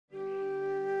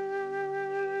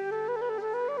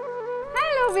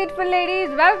beautiful ladies,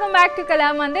 welcome back to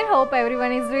Kalamandir. Hope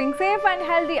everyone is doing safe and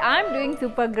healthy. I'm doing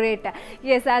super great.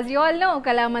 Yes, as you all know,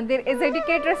 Kalamandir is a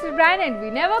decade trusted brand and we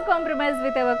never compromise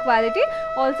with our quality.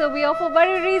 Also, we offer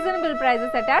very reasonable prices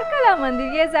at our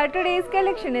Kalamandir. Yes, our today's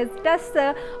collection is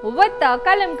Tussar with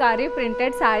Kalamkari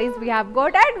printed sarees. We have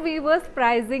got at weavers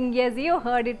pricing. Yes, you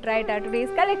heard it right. Our today's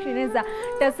collection is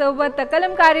Tussar with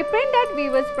Kalamkari print at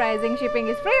weavers pricing. Shipping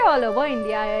is free all over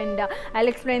India, and I'll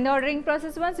explain the ordering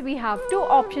process once. We have two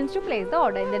options to place the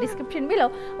order in the description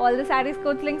below. All the sarees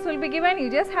codes links will be given. You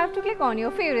just have to click on your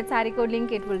favorite saree code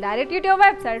link. It will direct you to your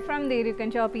website. From there you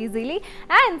can shop easily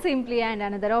and simply. And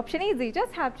another option is you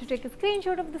just have to take a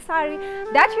screenshot of the saree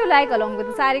that you like along with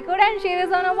the saree code and share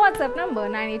us on our WhatsApp number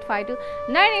 9852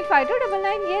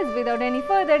 985299. Yes, without any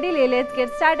further delay, let's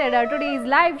get started. Our today's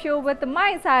live show with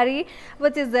my saree,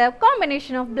 which is a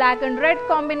combination of black and red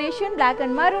combination, black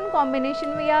and maroon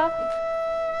combination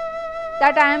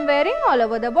that I am wearing. All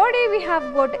over the body we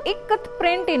have got ikat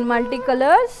print in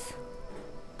multicolors.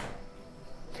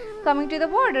 Coming to the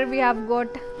border, we have got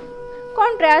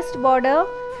contrast border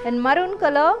in maroon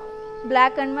color,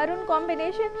 black and maroon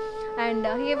combination, and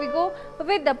here we go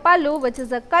with the pallu, which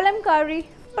is a Kalamkari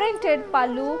printed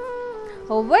pallu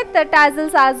with the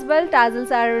tassels as well.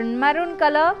 Tassels are in maroon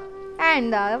color,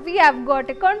 and we have got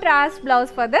a contrast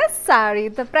blouse for this saree.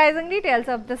 The pricing details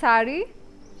of the saree.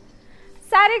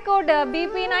 Saree code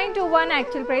BP921,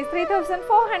 actual price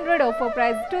 3,400, offer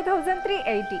price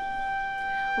 2,380.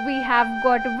 We have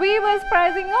got weavers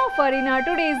pricing offer in our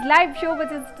today's live show,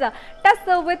 which is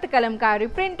Tussar with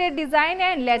Kalamkari printed design.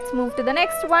 And let's move to the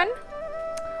next one,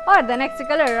 or the next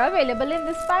color available in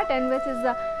this pattern, which is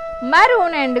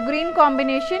maroon and green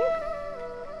combination.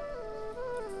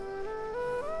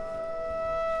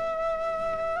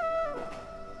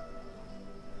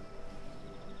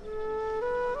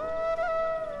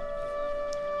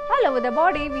 All over the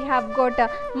body we have got a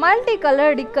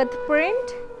multicolored ikat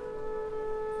print.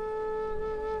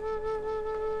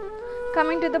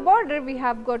 Coming to the border, we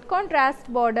have got contrast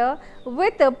border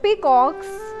with peacocks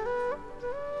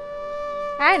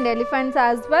and elephants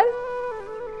as well.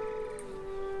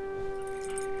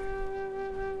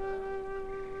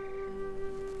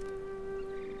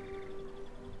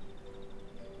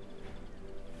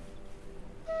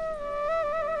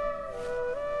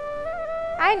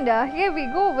 And here we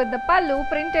go with the pallu,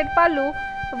 printed pallu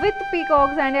with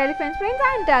peacocks and elephants prints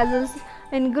and tassels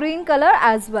in green color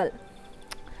as well.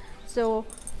 So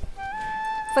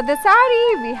for the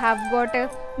saree we have got a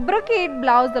brocade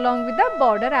blouse along with the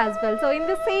border as well. So in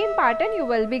the same pattern you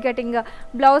will be getting a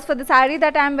blouse for the saree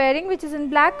that I am wearing, which is in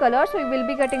black color. So you will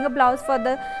be getting a blouse for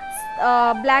the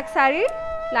black saree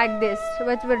like this,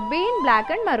 which would be in black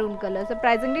and maroon color. So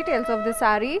pricing details of the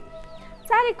saree.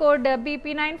 Saree code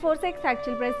BP946,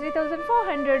 actual price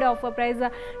 3,400, offer price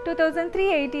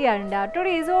 2,380, and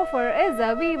today's offer is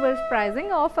a weaver's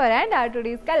pricing offer. And our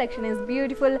today's collection is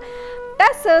beautiful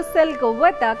Tussar silk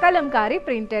with Kalamkari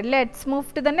printed. Let's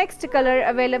move to the next color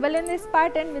available in this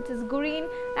pattern, which is green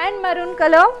and maroon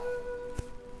color.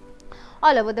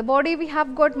 All over the body we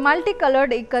have got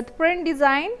multicolored ikat print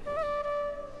design.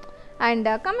 And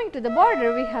coming to the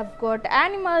border, we have got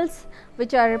animals,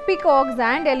 which are peacocks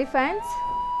and elephants.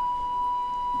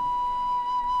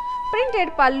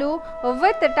 Printed pallu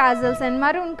with the tassels in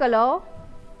maroon color.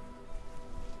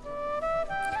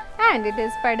 And it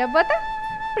is paired up with a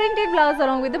printed blouse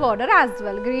along with the border as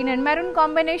well. Green and maroon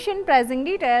combination. Pricing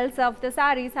details of the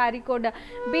saree. Saree code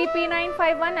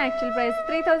BP951, actual price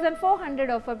 3,400,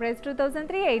 offer price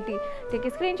 2,380. Take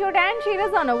a screenshot and share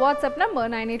us on a WhatsApp number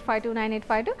 9852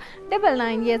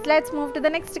 985299. Yes, let's move to the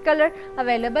next color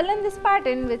available in this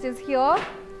pattern, which is here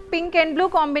pink and blue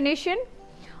combination.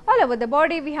 All over the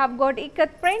body we have got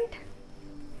ikat print.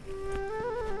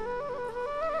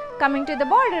 Coming to the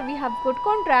border, we have got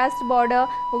contrast border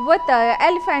with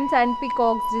elephants and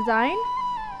peacocks design.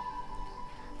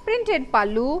 Printed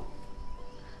pallu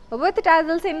with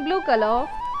tassels in blue color,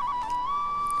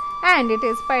 and it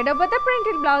is paired up with a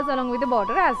printed blouse along with the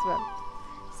border as well.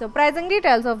 So pricing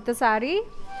details of the saree.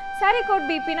 Saree code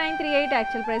BP938,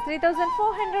 actual price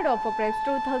 3,400, offer price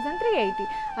 2,380.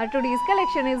 Our today's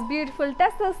collection is beautiful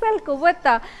Tussar silk with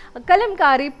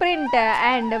Kalamkari print,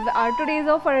 and our today's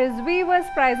offer is weavers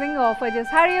pricing offer. Just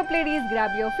hurry up ladies,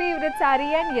 grab your favorite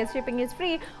saree, and yes, shipping is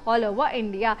free all over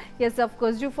India. Yes, of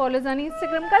course, do follow us on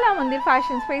Instagram Kalamandir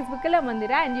Fashions, Facebook Kalamandir,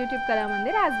 and YouTube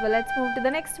Kalamandir as well. Let's move to the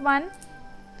next one.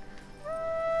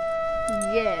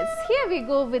 Yes, here we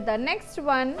go with the next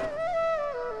one,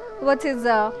 which is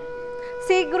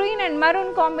sea green and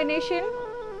maroon combination.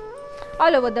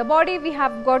 All over the body we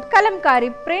have got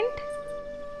Kalamkari print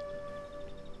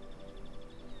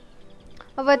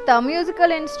with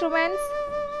musical instruments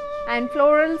and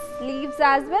floral leaves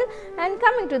as well. And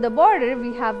coming to the border,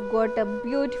 we have got a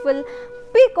beautiful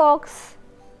peacocks.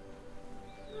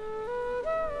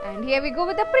 And here we go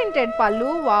with the printed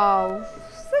pallu. Wow,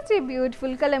 such a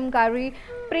beautiful Kalamkari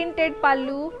printed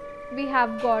pallu we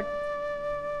have got.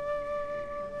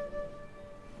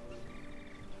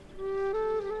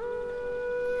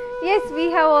 Yes, we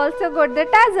have also got the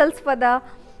tassels for the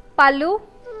pallu,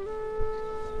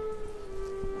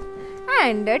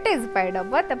 and it is paired up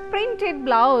with a printed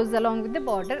blouse along with the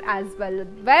border as well.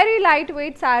 Very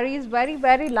lightweight sarees,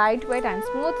 very lightweight and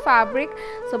smooth fabric.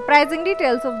 So pricing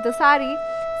details of the saree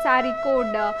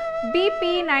code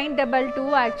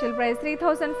BP922, actual price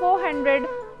 3400,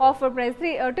 offer price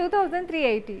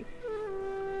 2380.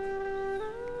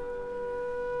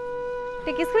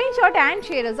 Take a screenshot and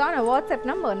share us on our WhatsApp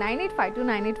number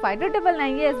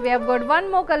 9852985299. Yes, we have got one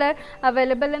more color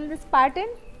available in this pattern,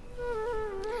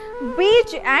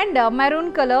 beige and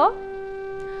maroon color.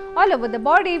 All over the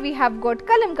body we have got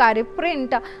Kalamkari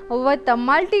print with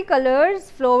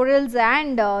multicolors, florals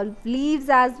and leaves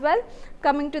as well.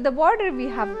 Coming to the border, we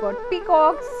have got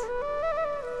peacocks.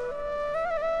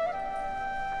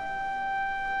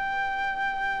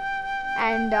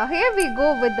 And here we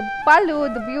go with the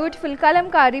pallu, the beautiful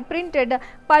Kalamkari printed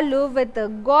pallu with the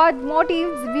god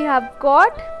motifs we have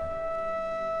got,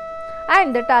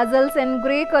 and the tassels in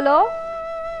grey color.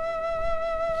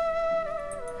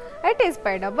 It is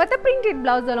paired up with a printed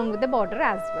blouse along with the border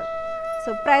as well.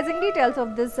 So pricing details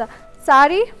of this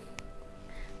saree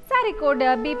code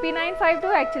BP952,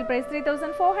 actual price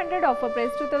 3400, offer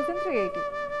price 2380.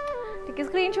 Take a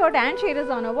screenshot and share us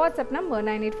on our WhatsApp number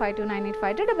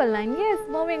 9852985299. Yes,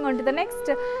 moving on to the next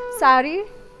saree.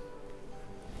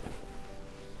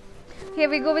 Here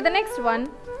we go with the next one,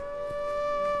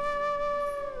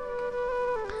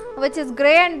 which is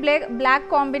grey and black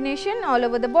combination. All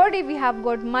over the body we have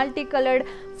got multicolored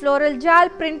floral jal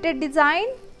printed design.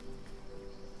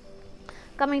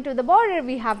 Coming to the border,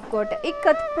 we have got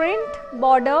ikat print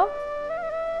border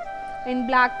in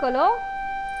black color.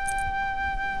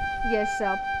 Yes,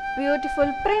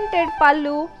 beautiful printed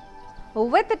pallu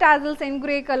with the tassels in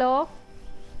grey color,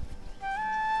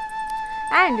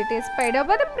 and it is paired up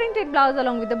with a printed blouse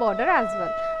along with the border as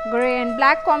well. Grey and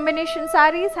black combination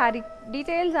saree. Saree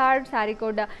details are saree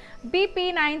code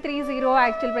BP930,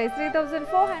 actual price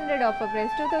 3400, offer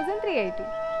price 2380.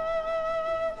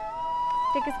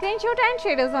 Take a screenshot and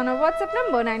share us on our WhatsApp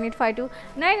number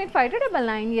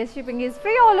 9852985299. Yes, shipping is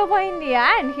free all over India.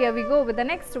 And here we go with the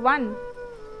next one.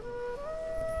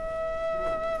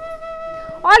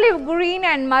 Olive green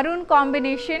and maroon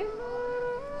combination.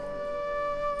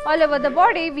 All over the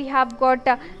body we have got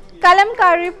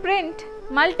Kalamkari print,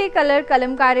 multicolor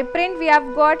Kalamkari print we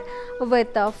have got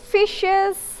with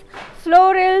fishes,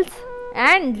 florals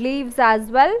and leaves as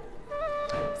well.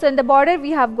 So in the border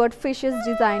we have got fishes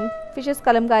design, fishes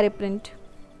Kalamkari print.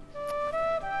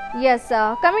 Yes,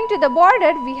 coming to the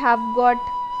border we have got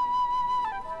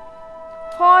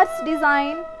horse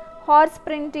design, horse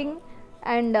printing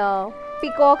and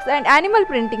peacocks and animal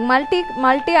printing, multi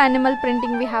animal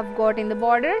printing we have got in the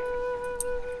border.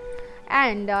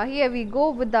 And here we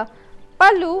go with the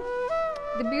pallu,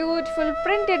 the beautiful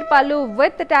printed pallu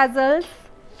with the tassels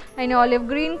in olive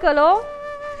green color,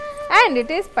 and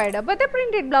it is paired up with the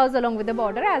printed blouse along with the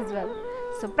border as well.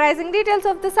 So pricing details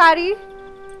of the saree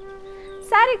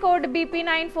code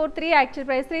BP943, actual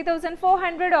price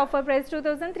 3400, offer price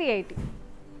 2380.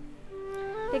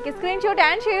 Take a screenshot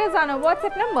and share us on our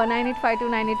WhatsApp number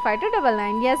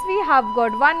 9852985299. Yes, we have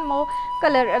got one more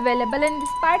color available in this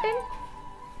pattern.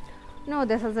 No,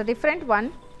 this is a different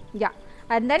one. Yeah.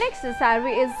 And the next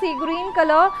saree is sea green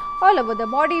color. All over the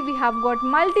body we have got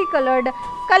multicolored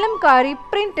Kalamkari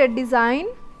printed design.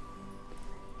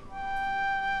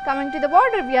 Coming to the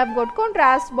border, we have got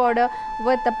contrast border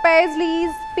with the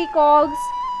paisleys, peacocks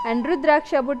and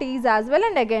rudraksha booties as well,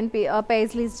 and again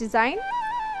paisleys design.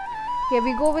 Here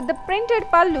we go with the printed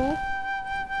pallu.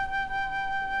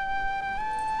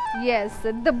 Yes,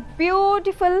 the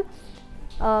beautiful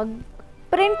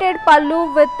printed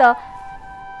pallu with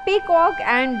peacock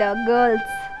and girls,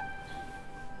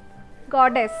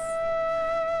 goddess.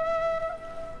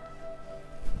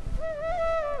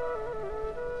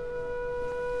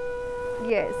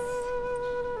 Yes,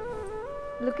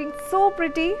 looking so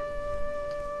pretty.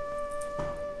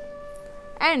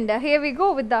 And here we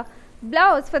go with the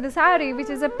blouse for the saree, which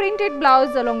is a printed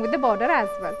blouse along with the border as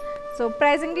well. So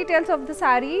pricing details of the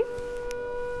saree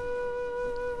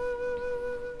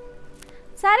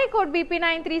code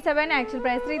BP937, actual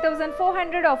price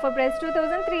 3400, offer price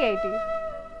 2380.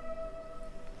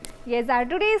 Yes, our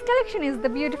today's collection is the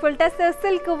beautiful Tussar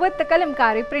silk with the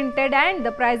Kalamkari printed, and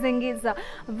the pricing is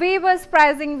weavers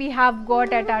pricing we have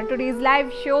got at our today's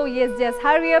live show. Yes, just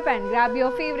hurry up and grab your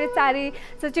favorite saree.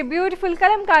 Such a beautiful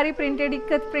Kalamkari printed,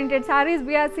 ikat printed sarees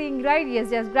we are seeing, right?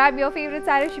 Yes, just grab your favorite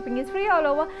saree. Shipping is free all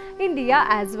over India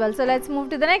as well. So let's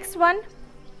move to the next one.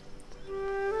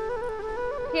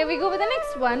 Here we go with the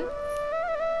next one,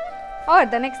 or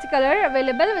the next color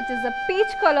available, which is a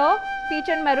peach color, peach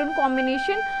and maroon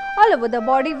combination. All over the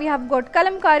body we have got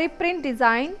Kalamkari print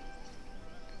design,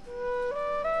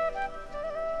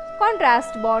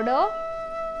 contrast border,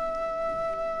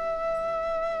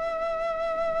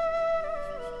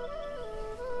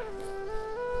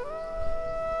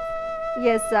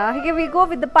 yes, here we go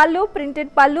with the pallu,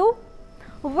 printed pallu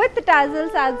with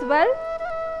tassels as well,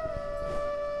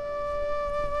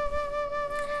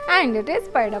 and it is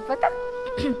paired up with a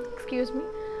excuse me,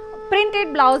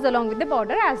 printed blouse along with the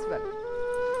border as well.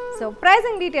 So,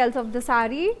 pricing details of the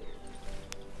saree.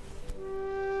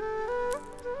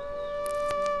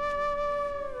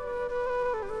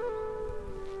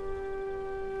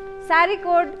 Saree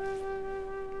code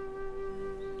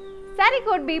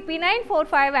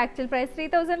BP945, actual price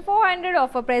 3,400,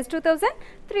 offer price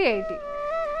 2,380.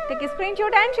 Take a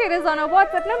screenshot and share us on our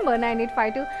WhatsApp number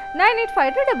 9852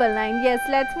 985299. Yes,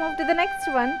 let's move to the next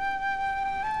one.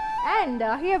 And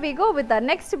here we go with the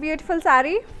next beautiful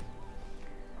saree,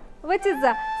 which is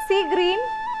a sea green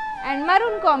and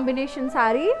maroon combination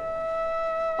saree.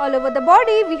 All over the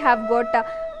body we have got a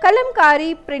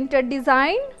Kalamkari printed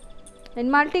design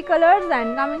in multicolors,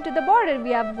 and coming to the border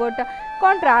we have got a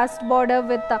contrast border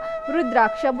with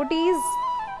Rudraksha booties,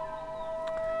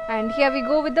 and here we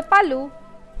go with the pallu.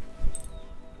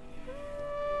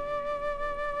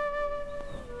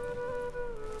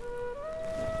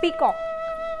 Peacock,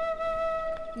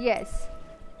 yes,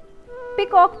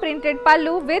 peacock printed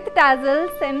pallu with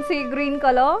tassels in sea green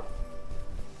color,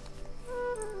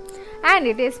 and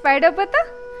it is paired up with a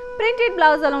printed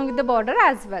blouse along with the border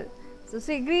as well. So,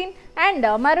 sea green and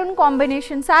maroon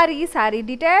combination saree. Saree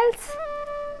details.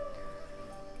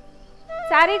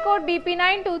 Saree code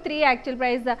BP923, actual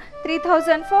price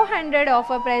 3,400,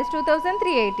 offer price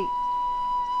 2,380.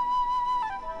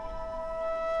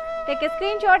 Take a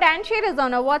screenshot and share us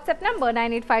on our WhatsApp number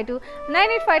 9852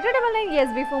 985299.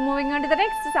 Yes, before moving on to the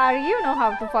next saree, you know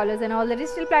how to follow us on all the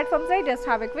digital platforms. I just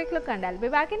have a quick look and I'll be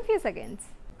back in few seconds.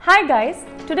 Hi guys,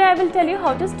 today I will tell you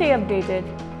how to stay updated.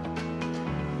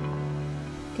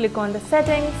 Click on the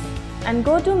settings and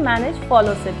go to manage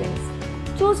follow settings.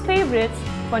 Choose favorites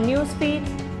for newsfeed,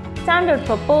 standard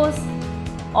for posts,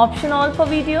 option all for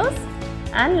videos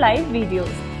and live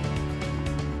videos.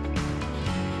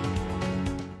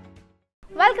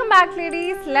 Welcome back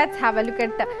ladies, let's have a look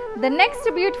at the next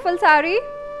beautiful saree,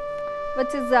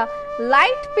 which is a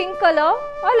light pink color.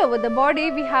 All over the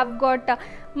body we have got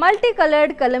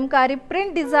multicolored Kalamkari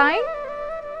print design.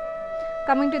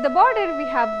 Coming to the border we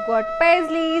have got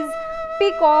paisleys,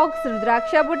 peacocks,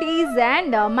 Rudraksha booties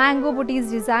and mango booties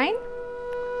design.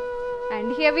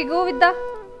 And here we go with the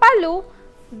pallu,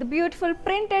 the beautiful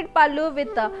printed pallu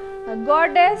with a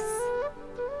goddess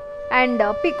and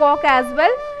peacock as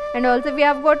well. And also we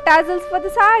have got tassels for the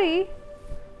saree,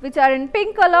 which are in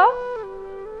pink color,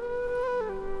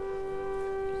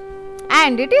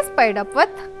 and it is paired up with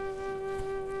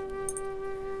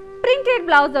printed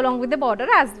blouse along with the border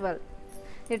as well.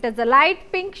 It is a light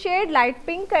pink shade, light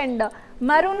pink and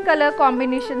maroon color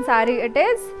combination saree it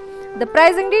is. The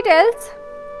pricing details.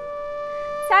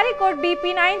 Saree code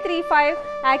BP935,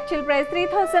 actual price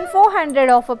 3,400,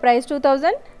 offer price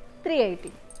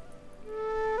 2,380.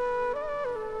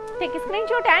 Take a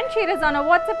screenshot and share us on our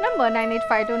WhatsApp number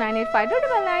 9852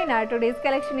 985299. Our today's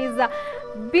collection is a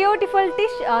beautiful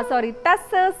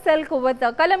Tussar silk with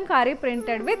a Kalamkari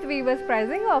printed with weavers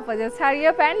pricing offer. Just hurry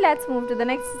up and let's move to the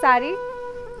next saree.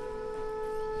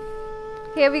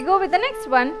 Here we go with the next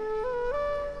one,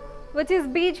 which is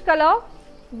beige color,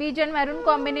 beige and maroon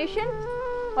combination.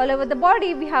 All over the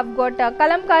body we have got a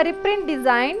Kalamkari print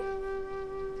design,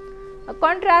 a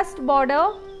contrast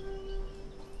border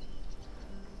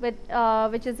with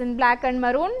which is in black and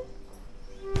maroon,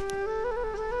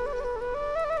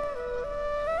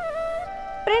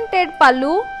 printed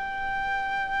pallu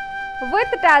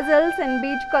with tassels in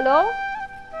beige color,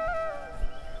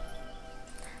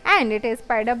 and it is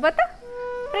paired up with a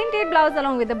printed blouse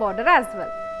along with the border as well.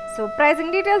 So,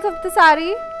 pricing details of the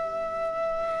saree.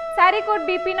 Saree code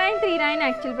BP939,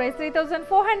 actual price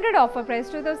 3,400, offer price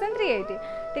 2,380.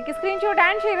 Take a screenshot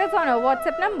and share us on our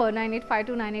WhatsApp number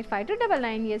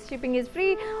 9852985299. Yes, shipping is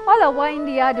free all over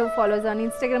India. Do follow us on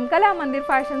Instagram Kalamandir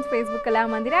Fashions, Facebook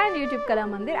Kalamandir and YouTube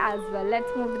Kalamandir as well.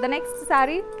 Let's move to the next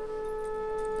saree.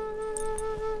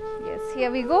 Yes,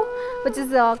 here we go, which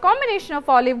is a combination of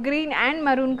olive green and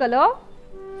maroon color.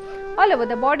 All over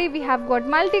the body we have got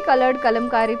multicolored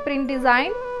Kalamkari print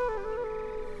design,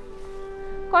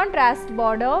 contrast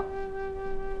border,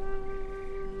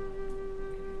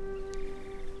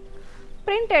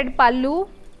 printed pallu,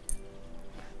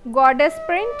 goddess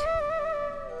print,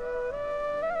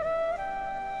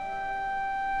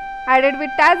 added with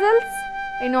tassels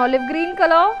in olive green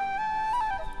color,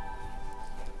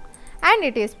 and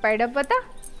it is paired up with a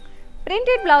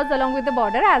printed blouse along with the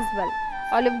border as well.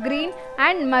 Olive green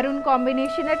and maroon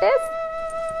combination it is.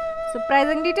 So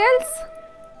pricing details.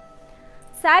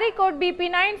 Saree code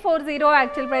BP940,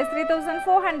 actual price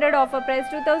 3400, offer price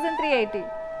 2380.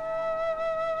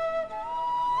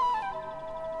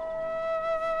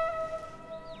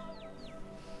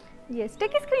 Yes,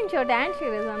 take a screenshot and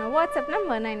share us on our WhatsApp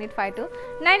number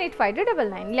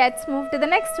 9852985299. Let's move to the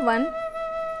next one.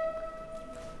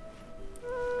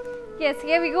 Yes,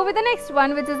 here we go with the next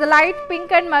one, which is a light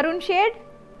pink and maroon shade.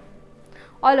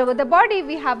 All over the body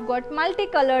we have got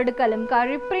multicolored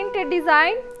Kalamkari printed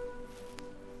design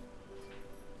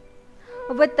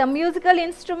with the musical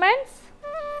instruments.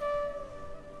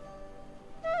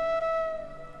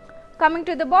 Coming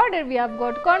to the border, we have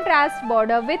got contrast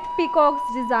border with peacock's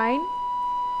design,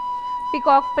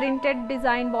 peacock printed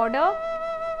design border.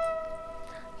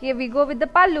 Here we go with the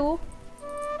pallu,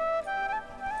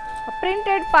 a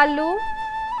printed pallu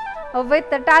with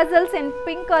the tassels in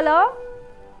pink color,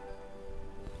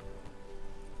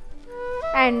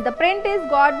 and the print is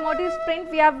god motifs print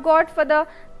we have got for the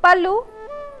pallu,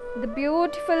 the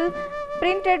beautiful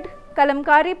printed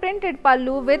Kalamkari printed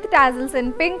pallu with tassels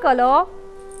in pink color,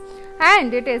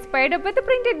 and it is paired up with the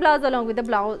printed blouse along with the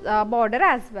blouse border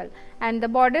as well, and the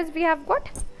borders we have got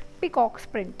peacock's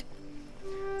print.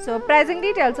 So pricing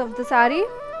details of the saree.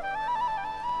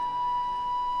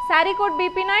 Saree code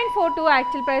BP942,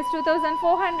 actual price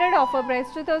 2400, offer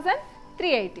price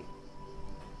 2380.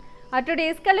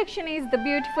 Today's collection is the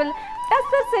beautiful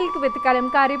Tussar silk with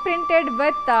Kalamkari printed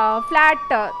with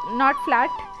not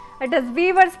flat. It is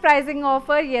weaver's pricing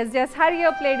offer. Yes, just hurry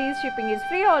up ladies, shipping is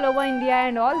free all over India,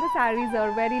 and all the sarees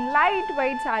are very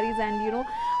lightweight sarees, and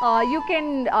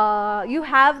you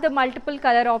have the multiple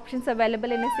color options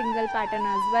available in a single pattern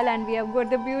as well, and we have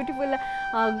got the beautiful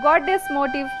goddess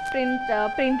motif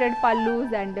printed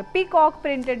pallus and peacock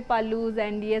printed pallus,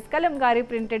 and yes, Kalamkari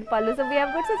printed pallus. So we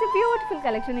have got such a beautiful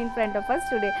collection in front of us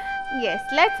today. Yes,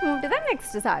 let's move to the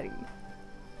next saree.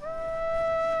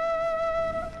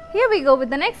 Here we go with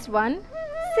the next one,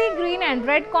 sea green and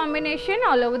red combination.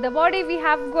 All over the body we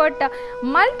have got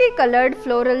multicolored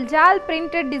floral jal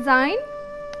printed design,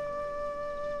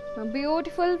 a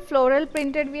beautiful floral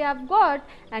printed we have got,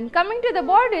 and coming to the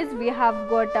borders we have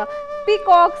got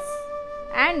peacocks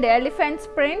and elephants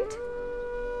print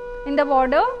in the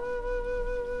border,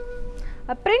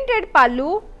 a printed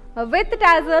pallu with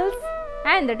tassels,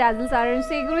 and the tassels are in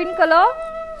sea green color,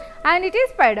 and it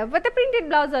is paired up with a printed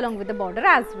blouse along with the border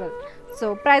as well.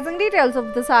 So pricing details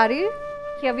of the saree.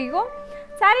 Here we go.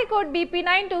 Saree code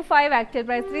BP925, actual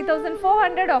price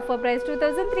 3400, offer price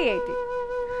 2380.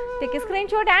 Take a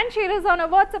screenshot and share us on our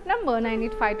WhatsApp number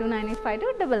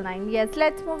 9852985299. Yes,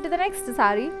 let's move to the next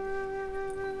saree.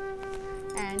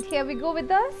 And here we go with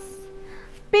this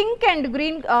pink and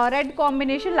green red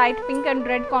combination, light pink and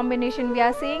red combination we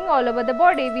are seeing. All over the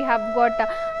body we have got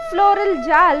floral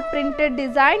jal printed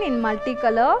design in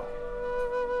multicolor,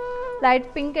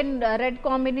 light pink and red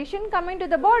combination. Coming to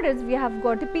the borders we have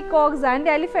got peacocks and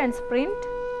elephants print,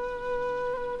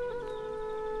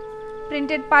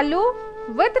 printed pallu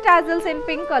with tassels in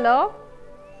pink color,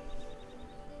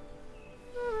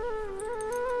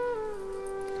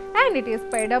 and it is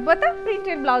paired up with a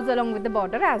printed blouse along with the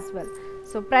border as well.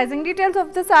 So pricing details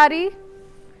of the saree.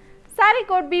 Saree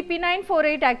code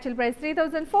BP948, actual price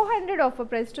 3400, offer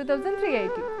price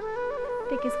 2380.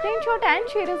 Take a screenshot and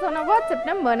share us on our WhatsApp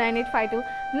number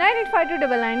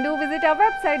 9852985299. Do visit our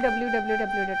website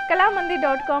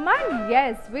www.kalamandir.com, and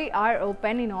yes, we are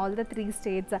open in all the 3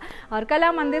 states. Our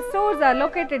Kalamandir stores are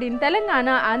located in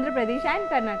Telangana, Andhra Pradesh and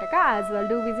Karnataka as well.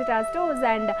 Do visit our stores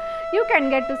and you can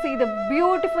get to see the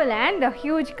beautiful and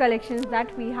huge collections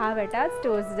that we have at our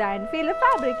stores and feel a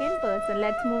fabric in person.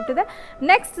 Let's move to the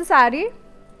next saree.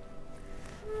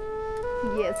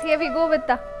 Yes, here we go with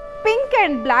the pink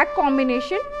and black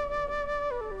combination.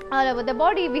 All over the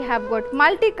body we have got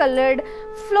multicolored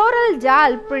floral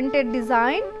jal printed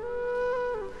design.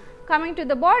 Coming to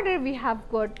the border, we have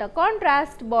got a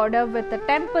contrast border with a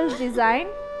temples design.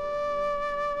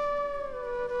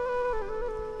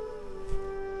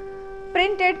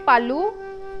 Printed pallu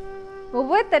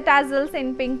with the tassels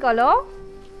in pink color,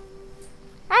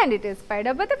 and it is paired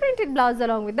up with a printed blouse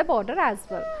along with the border as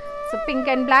well. So pink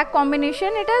and black combination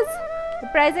it is. The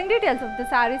pricing details of the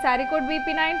saree code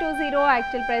BP920,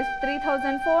 actual price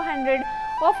 3,400,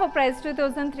 offer price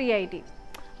 2,380.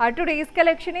 Our today's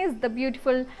collection is the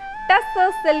beautiful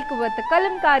Tussar silk with the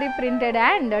Kalamkari printed,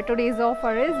 and today's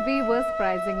offer is weavers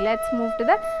pricing. Let's move to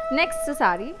the next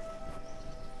saree.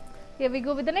 Here we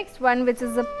go with the next one, which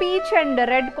is a peach and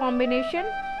red combination.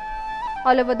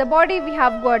 All over the body we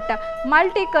have got a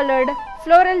multicolored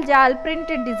floral jal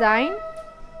printed design.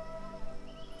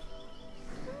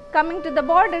 Coming to the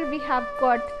border, we have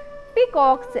got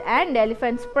peacocks and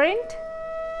elephants print.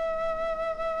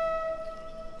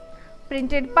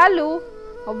 Printed pallu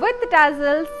with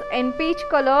tassels in peach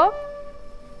color,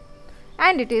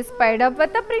 and it is paired up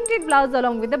with a printed blouse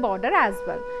along with the border as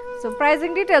well. So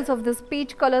pricing details of this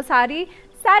peach color saree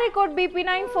code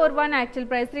BP941, actual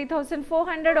price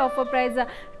 3,400, offer price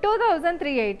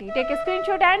 2,380. Take a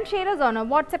screenshot and share us on our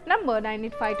WhatsApp number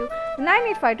 9852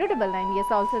 985299. Yes,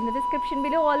 also in the description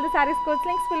below all the sarees codes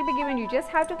links will be given. You just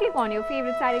have to click on your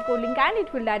favorite saree code link and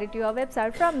it will direct you to our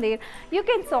website. From there you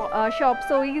can shop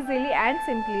so easily and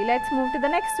simply. Let's move to the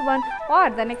next one, or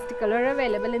the next color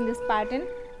available in this pattern,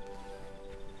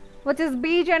 which is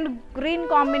beige and green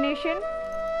combination.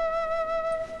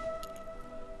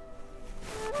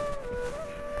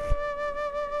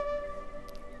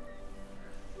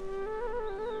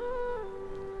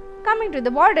 Coming to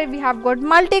the border, we have got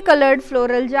multicolored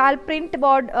floral jal print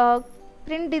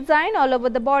design all over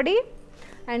the body,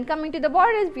 and coming to the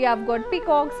borders we have got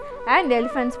peacocks and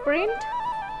elephants print.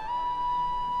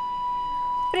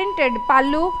 Printed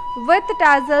pallu with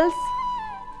tassels,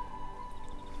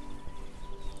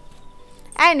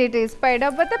 and it is paired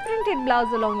up with a printed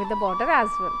blouse along with the border as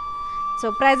well.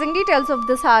 So pricing details of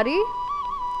the saree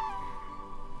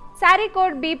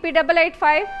code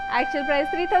BP885, actual price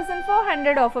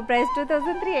 3,400, offer price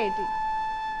 2,380.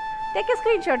 Take a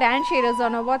screenshot and share us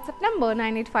on our WhatsApp number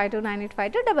 9852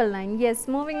 985299. Yes,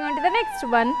 moving on to the next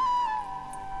one.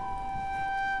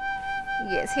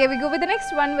 Yes, here we go with the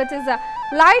next one, which is a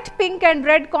light pink and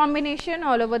red combination.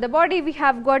 All over the body we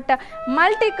have got a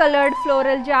multicolored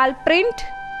floral jal print.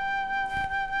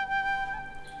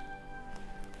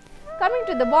 Coming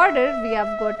to the border, we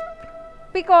have got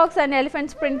peacocks and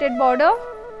elephants printed border,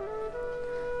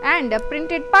 and a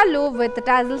printed pallu with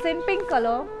tassels in pink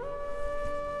color,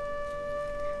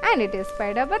 and it is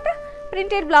paired up with a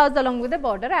printed blouse along with the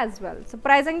border as well. So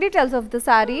pricing details of the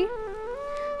saree.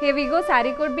 Here we go,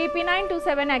 saree code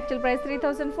BP927, actual price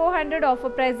 3,400, offer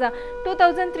price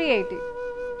 2,380.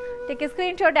 Take a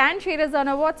screenshot and share us on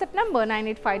our WhatsApp number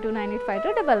 9852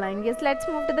 985299. Yes, let's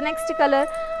move to the next color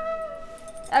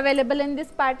available in this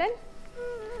pattern,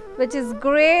 which is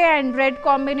grey and red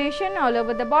combination. All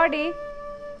over the body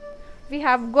we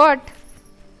have got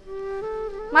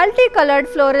multicolored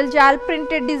floral jal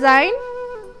printed design.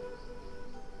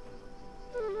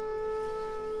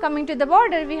 Coming to the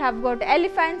border, we have got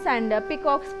elephants and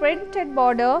peacocks printed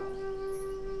border.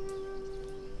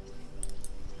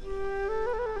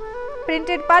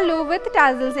 Printed pallu with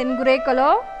tassels in grey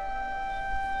color,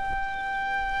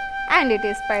 and it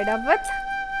is paired up with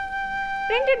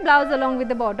printed blouse along with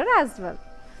the border as well.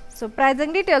 So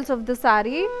pricing details of the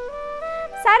saree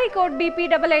code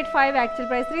BP885, actual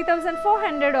price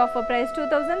 3,400, offer price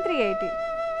 2,380.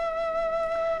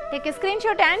 Take a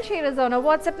screenshot and share us on our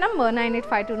WhatsApp number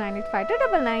 9852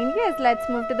 985299. Yes, let's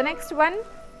move to the next one.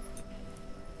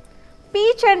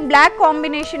 Peach and black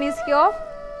combination is here.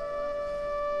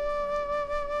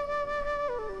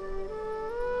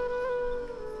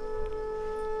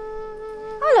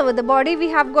 All over the body we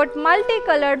have got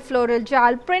multicolored floral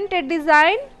jal printed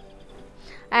design,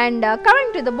 and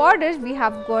coming to the borders we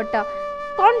have got a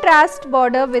contrast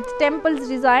border with temples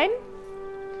design,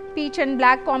 peach and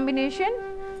black combination,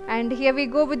 and here we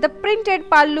go with the printed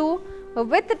pallu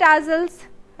with the tassels,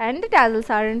 and the tassels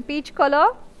are in peach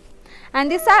color, and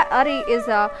the saree is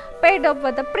paired up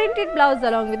with a printed blouse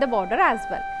along with the border as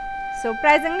well. So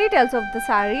pricing details of the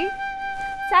saree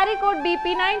code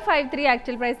BP953,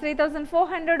 actual price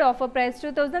 3,400, offer price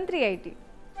 2,380.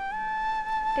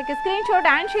 Take a screenshot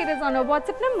and share us on our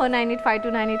WhatsApp number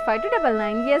 9852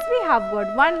 985299. Yes, we have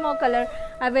got one more color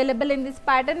available in this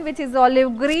pattern, which is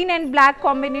olive green and black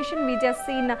combination. We just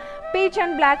seen peach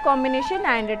and black combination,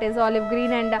 and it is olive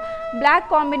green and black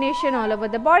combination. All over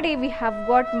the body we have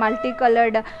got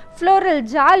multicolored floral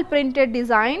jal printed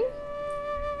design.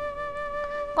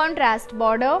 contrast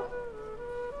border,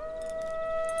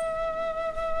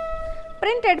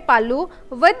 printed pallu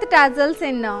with tassels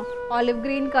in olive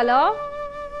green color,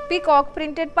 peacock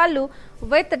printed pallu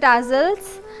with tassels,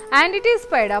 and it is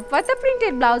paired up with a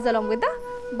printed blouse along with the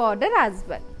border as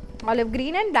well. Olive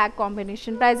green and black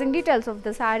combination. Pricing details of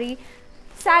the saree.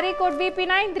 Saree code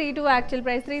BP932, actual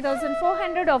price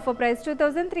 3,400, offer price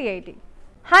 2,380.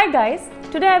 Hi guys,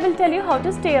 today I will tell you how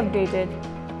to stay updated.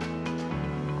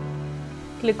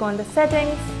 Click on the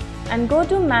settings and go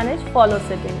to manage follow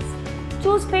settings.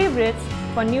 Choose favorites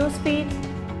for newsfeed,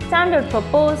 standard for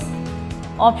posts,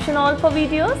 option all for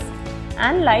videos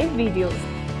and live videos.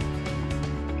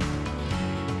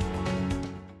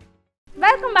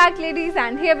 Welcome back ladies,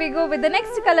 and here we go with the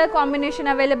next color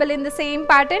combination available in the same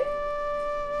pattern,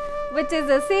 which is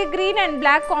a sea green and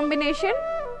black combination.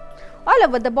 All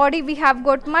over the body we have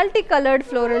got multicolored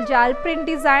floral jal print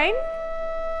design,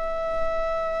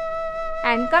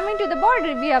 and coming to the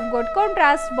border we have got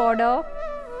contrast border,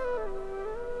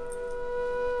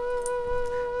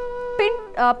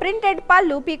 printed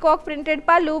pallu, peacock printed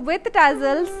pallu with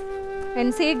tassels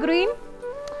in sea green,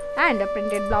 and a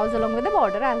printed blouse along with the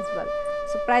border as well.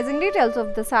 So pricing details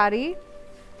of the saree.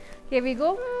 Here we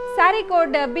go. Saree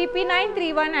code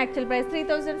BP931, actual price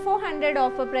 3,400,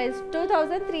 offer price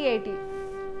 2,380.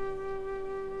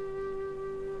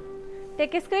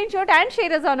 Take a screenshot and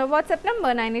share us on our WhatsApp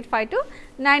number 9852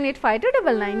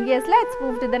 985299. Yes, let's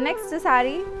move to the next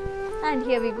saree, and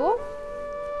here we go.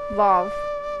 Wow.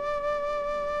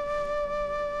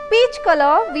 Peach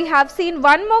color. We have seen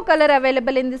one more color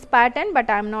available in this pattern, but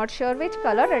I am not sure which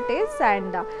color it is,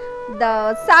 and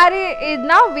the saree is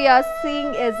now we are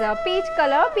seeing is a peach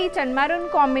color, peach and maroon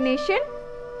combination.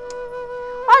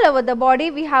 All over the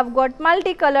body we have got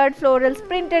multicolored florals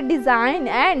printed design,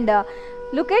 and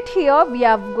look at here, we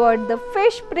have got the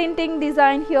fish printing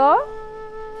design here.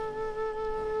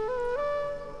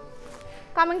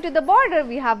 Coming to the border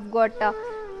we have got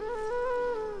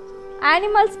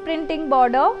animals printing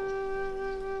border,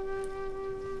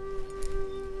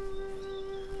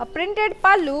 a printed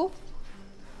pallu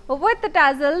with the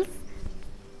tassels,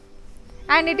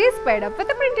 and it is paired up with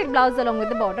a printed blouse along with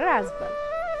the border as well.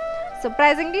 So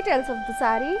pricing details of the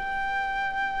saree.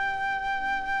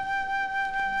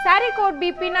 Saree code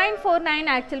BP949,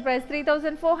 actual price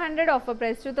 3,400, offer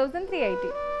price 2,380.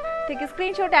 Take a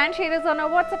screenshot and share us on our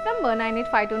WhatsApp number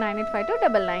 9852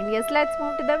 985299. Yes, let's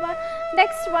move to the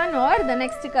next one, or the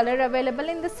next color available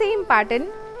in the same pattern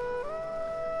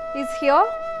is here,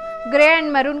 grey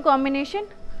and maroon combination.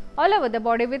 All over the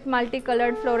body with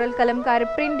multicolored floral Kalamkari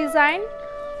print design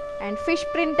and fish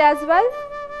print as well.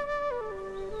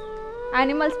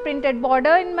 Animals printed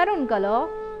border in maroon color,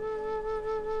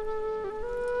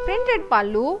 printed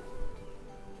pallu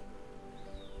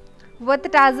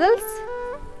with tassels,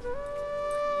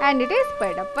 and it is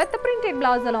paired up with the printed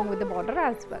blouse along with the border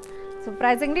as well. So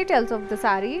pricing details of the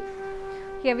saree.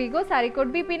 Here we go. Saree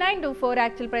code BP924,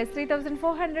 actual price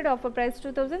 3,400, offer price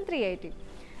 2,380.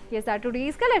 Yes, our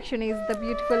today's collection is the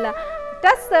beautiful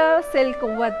Tussar silk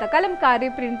with the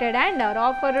Kalamkari printed, and our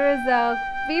offer is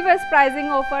weavers pricing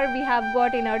offer we have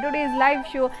got in our today's live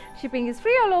show. Shipping is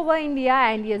free all over India,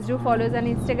 and yes, do follow us on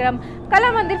Instagram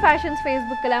Kalamandir Fashions,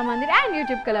 Facebook Kalamandir, and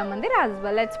YouTube Kalamandir as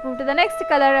well. Let's move to the next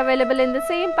color available in the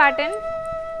same pattern,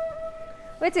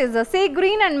 which is a sea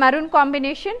green and maroon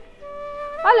combination.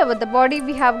 All over the body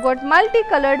we have got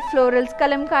multicolored florals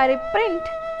Kalamkari print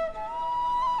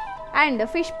and a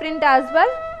fish print as well.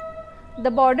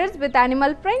 The borders with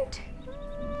animal print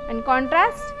and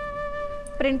contrast,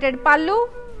 printed pallu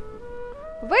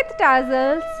with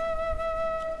tassels,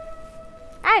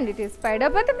 and it is paired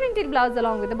up with a printed blouse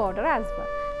along with the border as well.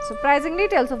 So pricing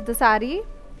details of the saree.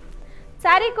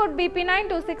 Saree code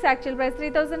BP926, actual price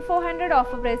 3,400,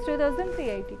 offer price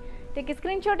 2,380. Take a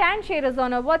screenshot and share us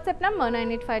on our WhatsApp number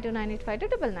 9852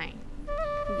 985299.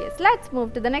 Yes, let's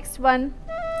move to the next one,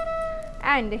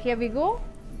 and here we go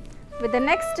with the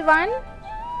next one,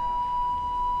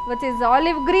 which is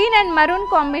olive green and maroon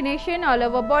combination. All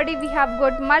over body we have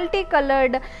got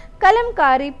multicolored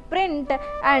Kalamkari print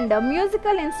and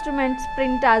musical instruments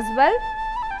print as well.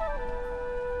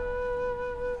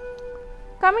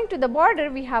 Coming to the border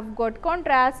we have got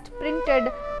contrast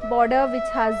printed border which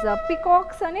has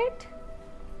peacocks on it,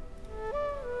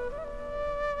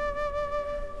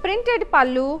 printed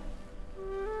pallu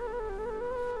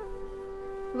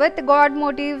with god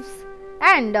motifs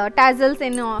and tassels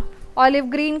in olive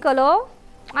green color,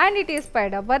 and it is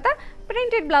paired up with a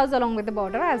printed blouse along with the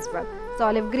border as well. So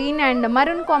olive green and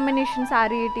maroon combination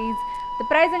saree it is. The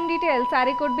pricing details,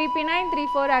 saree code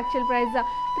BP934, actual price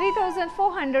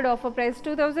 3,400, offer price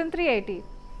 2,380.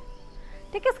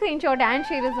 Take a screenshot and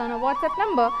share us on our WhatsApp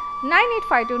number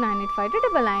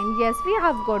 9852985299. Yes, we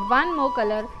have got one more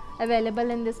color available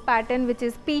in this pattern, which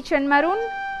is peach and maroon.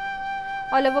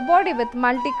 All over body with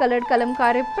multicolored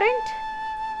kalamkari print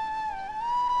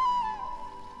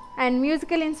and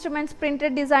musical instruments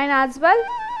printed design as well.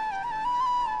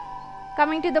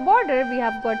 Coming to the border, we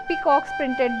have got peacocks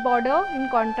printed border in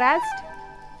contrast,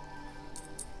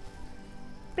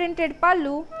 printed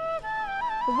pallu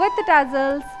with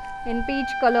tassels in peach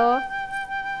color,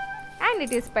 and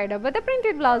it is paired up with a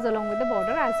printed blouse along with the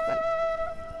border as well.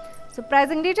 So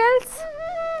pricing details: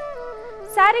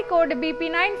 saree code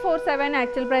BP947,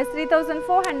 actual price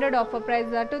 3400, offer price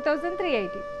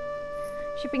 2380.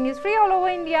 Shipping is free all over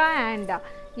India, and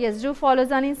yes, do follow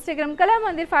us on Instagram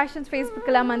Kalamandir Fashions, Facebook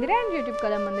Kalamandir, and YouTube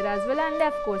Kalamandir as well. And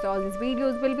of course, all these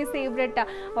videos will be saved at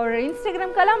our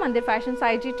Instagram Kalamandir Fashions,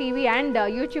 IGTV, and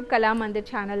YouTube Kalamandir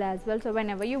channel as well. So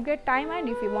whenever you get time and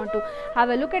if you want to have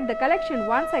a look at the collection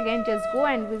once again, just go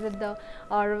and visit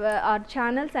our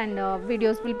channels, and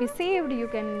videos will be saved. You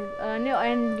can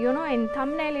in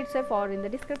thumbnail itself or in the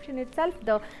description itself,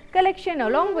 the collection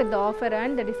along with the offer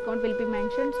and the discount will be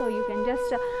mentioned. So you can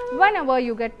just whenever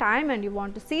you get time and you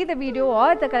want to see the video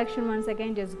or the collection once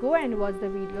again, just go and watch the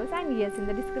videos. And yes, in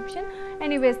the description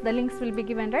anyways the links will be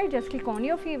given, right? Just click on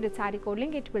your favorite saree code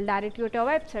link, it will direct you to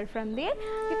our website. From there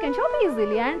you can shop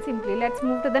easily and simply. Let's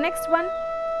move to the next one.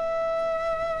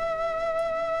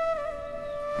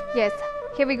 Yes,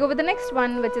 here we go with the next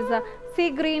one, which is a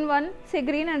sea green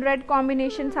and red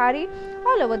combination saree.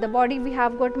 All over the body we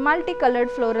have got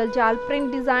multicolored floral jal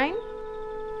print design.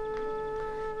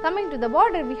 Coming to the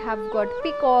border, we have got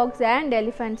peacocks and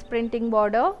elephants printing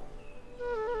border.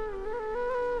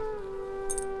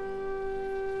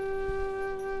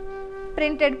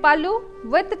 Printed pallu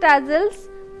with tassels,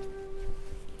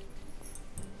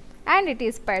 and it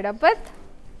is paired up with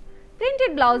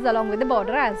printed blouse along with the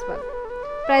border as well.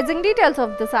 Pricing details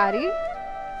of the saree: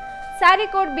 saree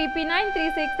code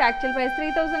BP936, actual price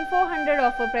 3400,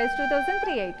 offer price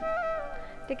 2380.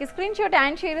 Take a screenshot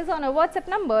and share us on our WhatsApp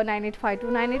number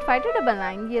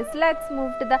 9852985299. Yes, let's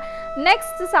move to the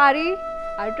next saree.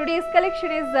 Our today's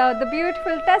collection is the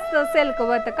beautiful Tussar silk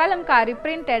with the Kalamkari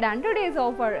printed, and today's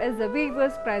offer is the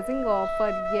weavers pricing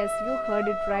offer. Yes, you heard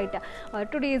it right.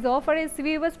 Today's offer is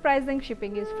weavers pricing.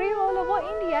 Shipping is free all over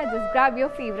India. Just grab your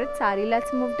favorite saree.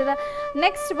 Let's move to the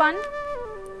next one.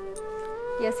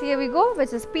 Yes, here we go,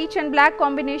 which is peach and black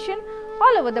combination.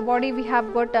 All over the body we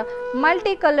have got a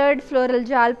multicolored floral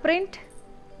jal print.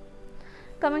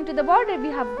 Coming to the border, we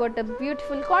have got a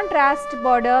beautiful contrast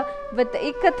border with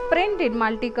ikat print in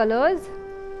multicolors.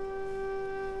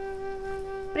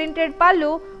 Printed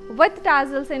pallu with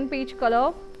tassels in peach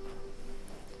color,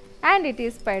 and it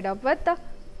is paired up with the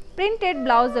printed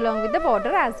blouse along with the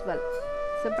border as well.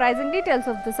 So pricing details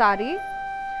of the saree: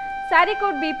 saree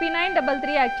code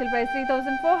BP933, actual price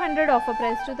 3400, offer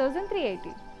price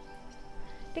 2380.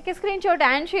 Take a screenshot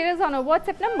and share us on our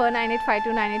WhatsApp number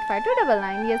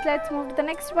 9852985299. Yes, let's move to the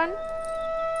next one.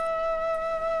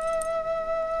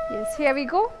 Yes, here we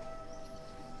go.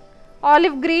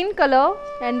 Olive green color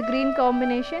and green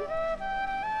combination.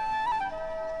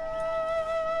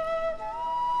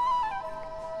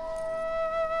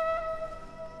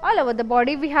 All over the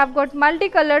body we have got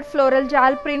multicolored floral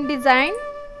jal print design.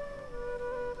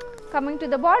 Coming to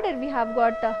the border, we have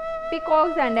got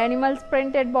peacocks and animals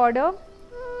printed border.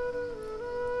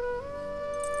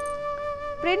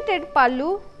 Printed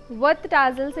pallu with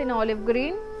tassels in olive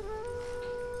green,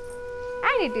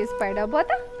 and it is paired up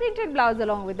with a printed blouse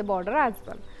along with the border as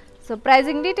well. So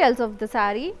pricing details of the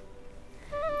saree: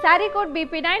 saree code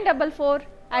BP944,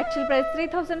 actual price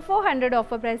 3400,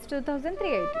 offer price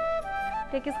 2380.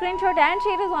 Take a screenshot and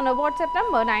share us on our WhatsApp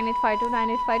number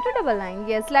 9852985299.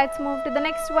 Yes, let's move to the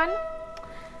next one.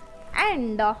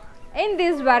 And in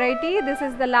this variety, this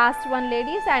is the last one,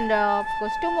 ladies, and of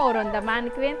course 2 more on the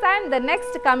mannequins, and the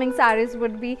next coming sarees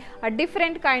would be a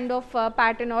different kind of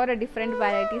pattern or a different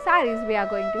variety sarees we are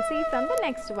going to see from the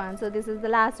next one. So this is the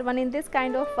last one in this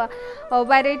kind of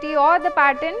variety or the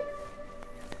pattern,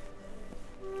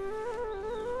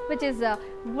 which is a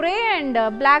grey and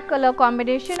black color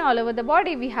combination. All over the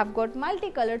body we have got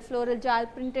multicolored floral jal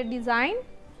printed design,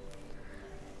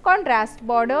 contrast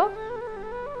border,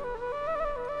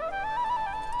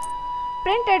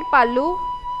 printed pallu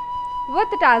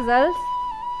with tassels,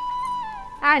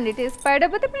 and it is paired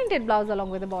up with a printed blouse along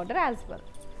with the border as well.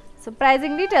 So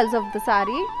pricing details of the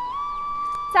saree: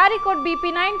 saree code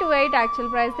BP928, actual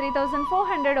price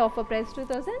 3400, offer price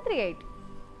 2380.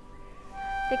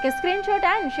 Take a screenshot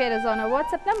and share us on our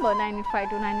WhatsApp number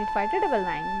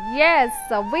 9852985299. Yes,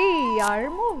 we are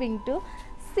moving to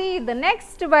see the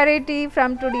next variety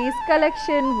from today's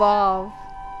collection. Wow,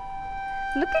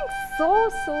 looking so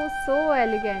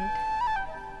elegant.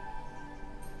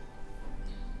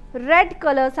 Red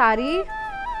color saree,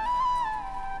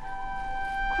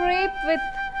 crepe with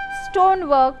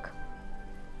stonework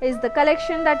is the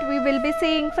collection that we will be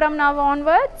seeing from now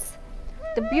onwards.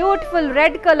 The beautiful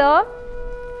red color,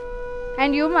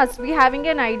 and you must be having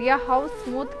an idea how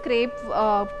smooth crepe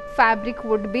fabric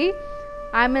would be.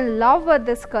 I am in love with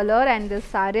this color and this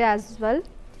saree as well.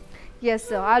 Yes,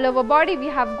 sir. All over body we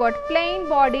have got plain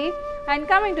body, and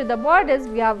coming to the borders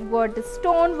we have got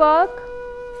stone work.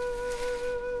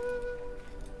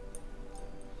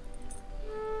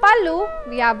 Pallu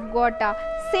we have got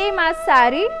same as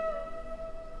saree.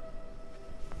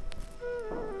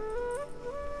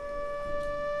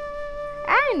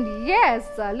 And yes,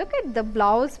 look at the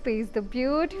blouse piece, the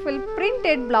beautiful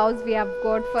printed blouse we have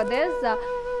got for this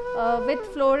with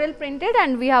floral printed,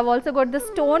 and we have also got the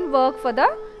stone work for the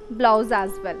blouse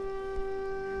as well.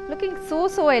 Looking so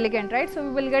elegant, right? So we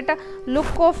will get a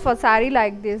look of a saree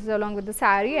like this along with the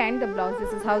saree and the blouse.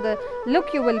 This is how the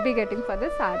look you will be getting for the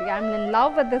saree. I am in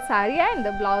love with the saree and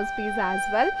the blouse piece as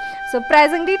well. So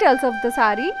pricing details of the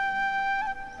saree.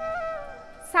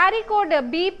 Saree code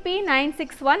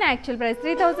BP961, actual price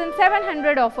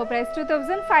 3,700, offer price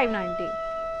 2,590.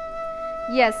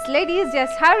 Yes, ladies,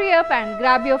 just hurry up and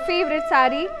grab your favorite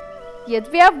saree. Yes,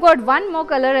 we have got one more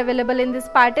color available in this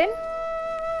pattern.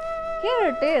 Here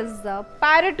it is,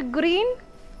 parrot green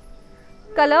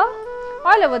color.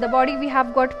 All over the body we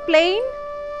have got plain,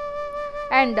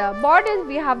 and borders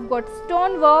we have got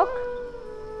stone work.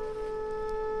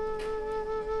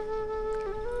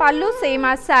 Pallu same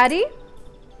as saree,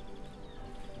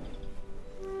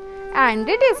 and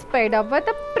it is paired up with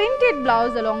a printed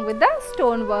blouse along with the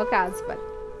stone work as well.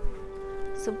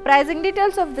 So pricing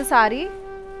details of the saree.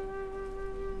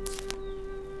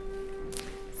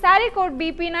 Saree code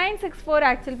BP964,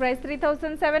 actual price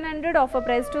 3,700, offer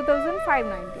price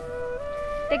 2,590.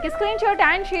 Take a screenshot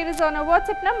and share it on our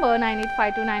WhatsApp number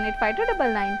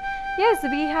 9852985299. Yes,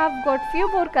 we have got few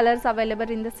more colors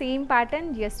available in the same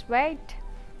pattern. Just wait.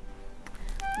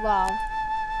 Wow.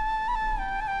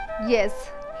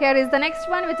 Yes. Here is the next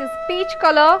one, which is peach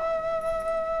color.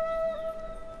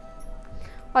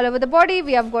 All over the body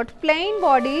we have got plain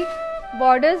body,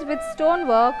 borders with stone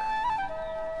work.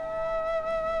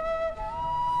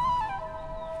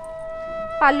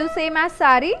 Pallu same as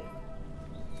saree,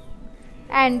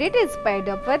 and it is paired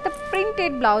up with a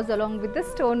printed blouse along with the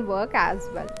stone work as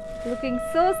well. Looking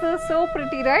so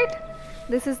pretty, right?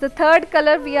 This is the third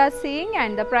color we are seeing,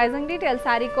 and the pricing details.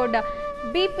 Saree code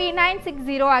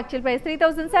BP960, actual price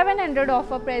 3,700,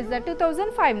 offer price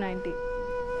 2,590.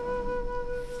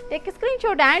 Take a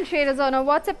screenshot and share us on our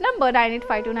WhatsApp number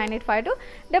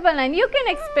 9852985299. You can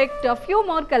expect a few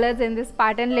more colors in this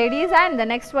pattern, ladies, and the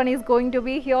next one is going to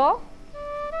be here.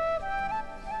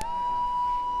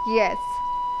 Yes,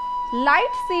 light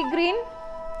sea green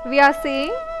we are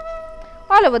seeing.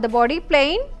 All over the body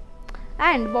plain,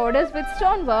 and borders with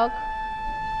stone work.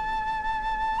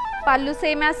 Pallu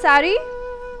same as saree.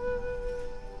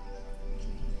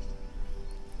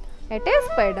 It is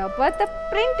paired up with the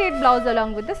printed blouse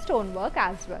along with the stone work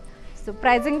as well. So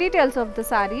pricing details of the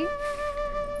saree.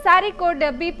 Saree code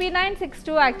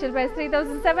BP962, actual price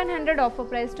 3,700, offer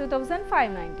price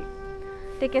 2,590.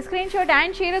 Take a screenshot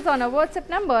and share us on our WhatsApp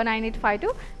number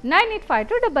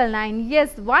 9852985299.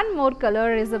 Yes, one more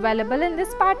color is available in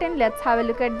this pattern. Let's have a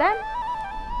look at them.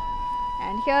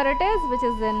 And here it is, which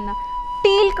is in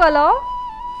teal color.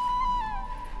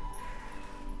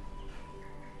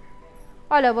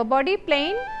 All over body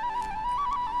plain.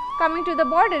 Coming to the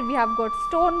border we have got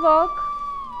stone work.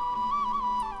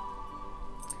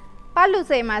 Pallu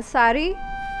same as saree,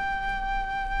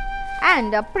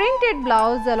 and a printed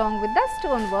blouse along with the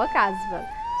stone work as well.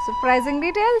 So pricing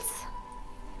details.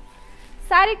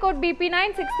 Saree code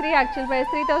BP963, actual price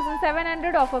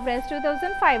 3,700, offer price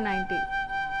 2,590.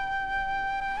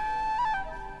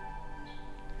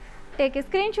 Take a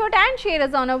screenshot and share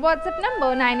us on our WhatsApp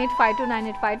number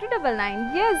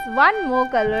 9852985299. Yes, one more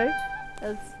color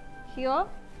is here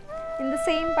in the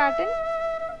same pattern.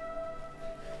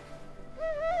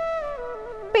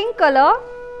 Pink color.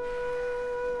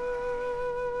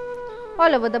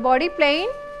 All over the body plain.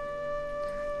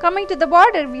 Coming to the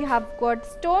border we have got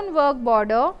stone work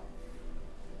border.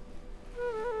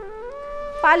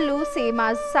 Pallu same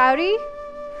as saree,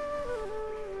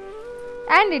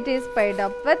 and it is paired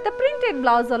up with the printed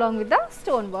blouse along with the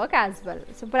stone work as well.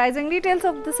 So pricing details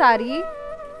of the saree.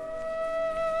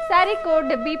 Saree code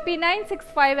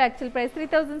BP965, actual price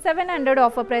 3,700,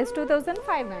 offer price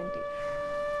 2,590.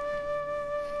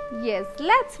 Yes,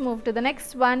 let's move to the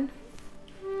next one.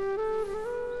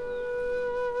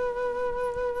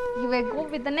 You will go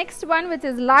with the next one, which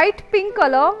is light pink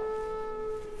color.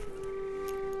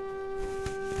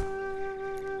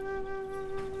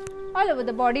 All over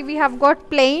the body we have got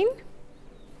plain.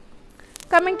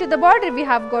 Coming to the border we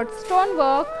have got stone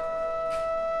work.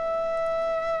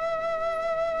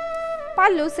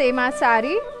 Pallu same as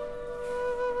saree.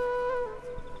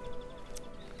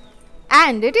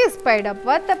 And it is paired up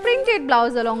with the printed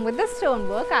blouse along with the stone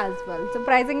work as well. So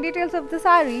pricing details of the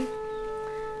saree.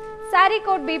 Saree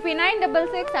code BP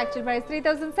 966, actual price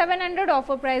 3700,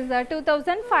 offer price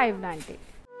 2590.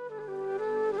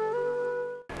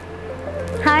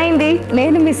 Hi అండి,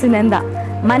 నేను మీ సునంద.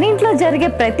 మన ఇంట్లో జరిగే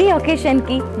ప్రతి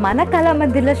ఒకేషన్కి మన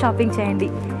కళామందిర్లో shopping చేయండి.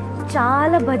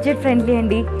 చాలా budget friendly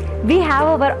అండి. We have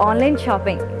our online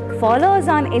shopping. Follow us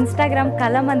on Instagram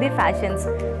Kalamandir Fashions,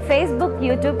 Facebook,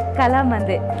 YouTube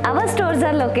Kalamandir. Our stores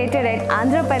are located at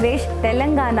Andhra Pradesh,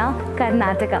 Telangana,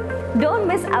 Karnataka. Don't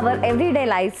miss our everyday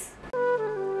lives.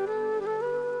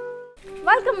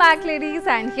 Welcome back ladies,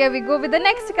 and here we go with the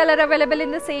next color available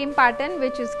in the same pattern,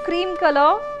 which is cream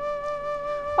color.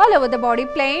 All over the body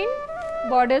plain,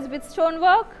 borders with stone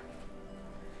work.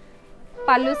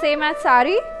 Pallu same as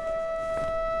saree,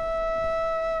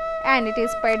 and it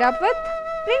is paired up with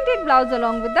printed blouse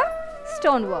along with the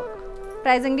stone work.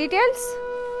 Pricing details.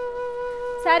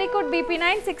 Saree code BP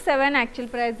 967, actual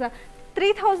price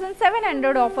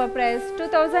 3700, offer price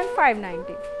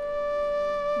 2590.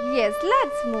 Yes,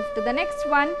 let's move to the next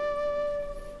one.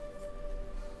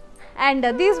 And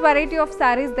these variety of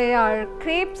sarees, they are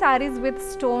crepe sarees with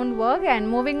stone work. And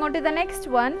moving on to the next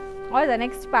one or the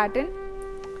next pattern.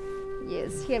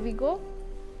 Yes, here we go,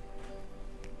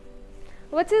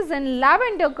 which is in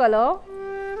lavender color.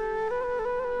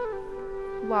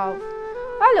 Wow.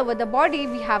 All over the body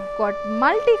we have got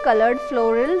multicolored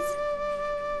florals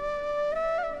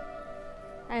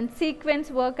and sequence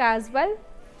work as well.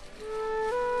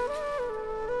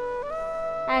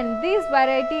 And this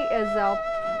variety is a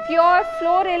pure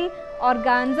floral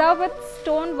organza with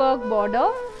stone work border.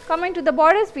 Coming to the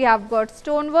borders we have got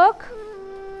stone work.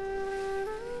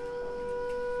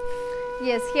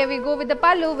 Yes, here we go with the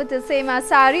pallu, which is same as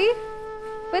saree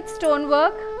with stone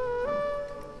work,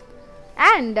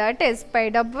 and it is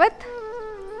paired up with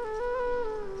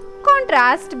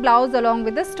contrast blouse along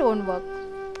with the stone work,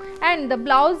 and the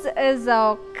blouse is a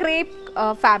crepe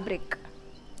fabric.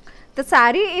 The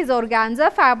saree is organza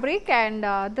fabric, and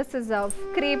this is a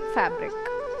crepe fabric.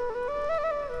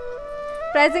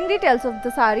 Pricing details of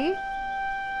the saree.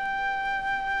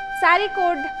 Saree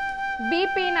code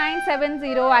BP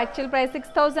 970, actual price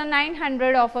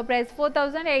 6900, offer price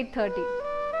 4830.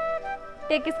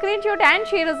 Take a screenshot and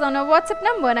share us on our WhatsApp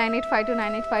number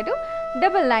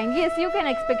 9852985299. Yes, you can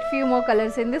expect few more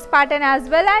colors in this pattern as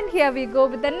well. And here we go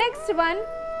with the next one,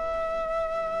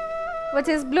 which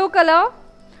is blue color.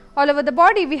 All over the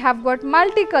body we have got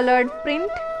multicolored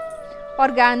print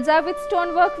organza with stone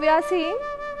work we are seeing.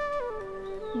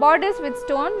 Borders with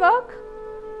stone work.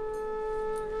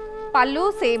 Pallu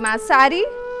same as saree,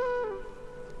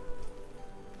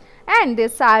 and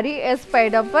this saree is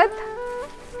paired up with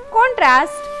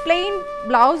contrast plain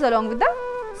blouse along with the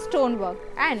stone work,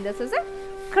 and this is a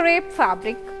crepe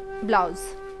fabric blouse.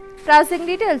 Pricing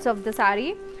details of the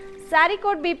saree. Saree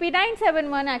code BP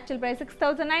 971, actual price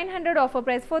 6900, offer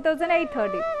price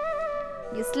 4830.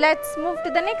 Yes, let's move to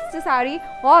the next saree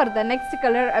or the next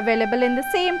color available in the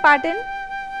same pattern.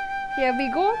 Here we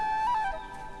go,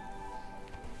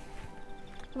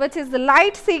 which is the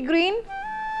light sea green.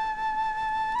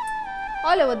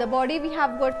 All over the body we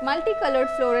have got multicolored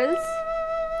florals,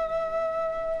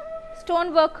 stone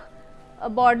work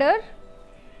border.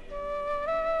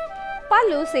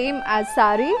 Pallu same as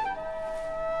saree,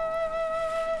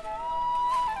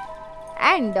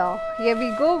 and here we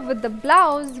go with the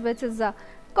blouse, which is a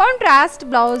contrast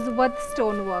blouse with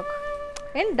stone work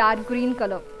in dark green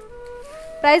color.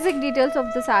 Pricing details of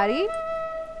the saree.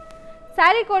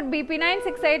 Saree code BP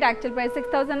 968, actual price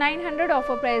 6900,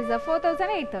 offer price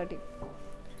 4830.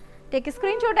 Take a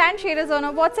screenshot and share us on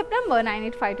our WhatsApp number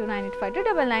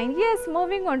 9852985299. Yes,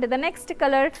 moving on to the next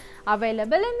color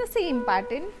available in the same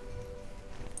pattern.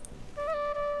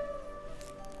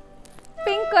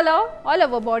 Pink color, all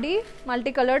over body,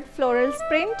 multicolored floral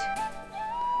print,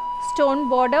 stone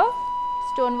border,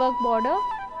 stone work border.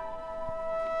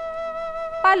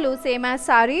 Pallu same as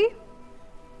saree,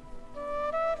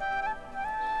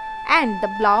 and the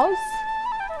blouse,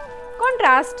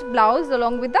 contrast blouse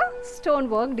along with the stone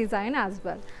work design as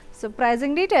well. So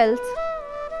pricing details.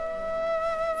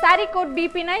 Saree code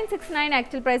BP 969,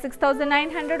 actual price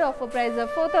 6900, offer price of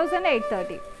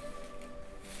 4830.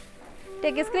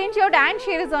 Take a screenshot and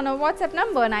share us on our WhatsApp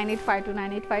number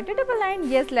 9852985299.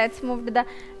 Yes, let's move to the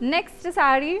next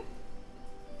saree.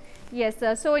 Yes,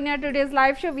 so in our today's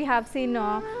live show we have seen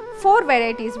 4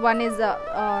 varieties. One is a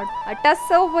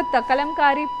tussar with the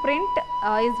Kalamkari print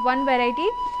is one variety,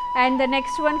 and the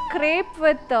next one crepe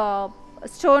with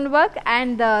stonework,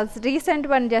 and the recent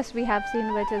one just we have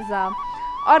seen, which is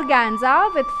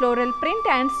organza with floral print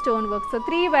and stonework. So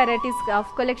 3 varieties of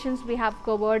collections we have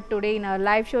covered today in our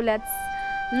live show. Let's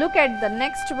look at the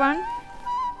next one.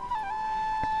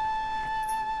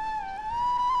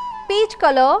 Peach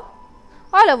color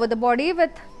all over the body with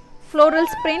floral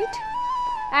print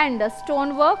and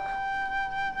stonework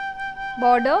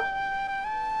border,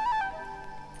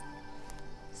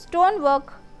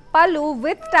 stonework pallu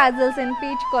with tassels in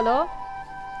peach color,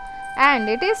 and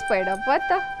it is paired up with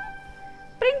the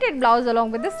printed blouse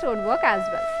along with the stonework as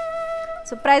well.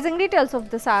 So pricing details of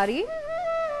the saree.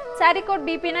 Saree code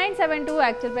BP972,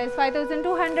 actual price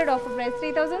 5200, offer price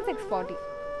 3640.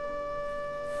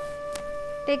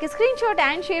 Take a screenshot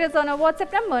and share us on our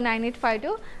WhatsApp number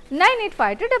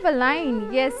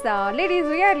 9852985299. Yes, ladies,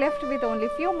 we are left with only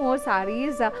few more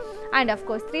sarees and of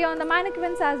course 3 on the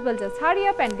mannequins as well. Just hurry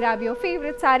up and grab your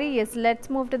favorite saree. Yes, let's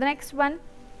move to the next one.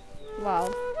 Wow,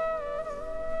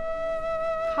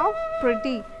 how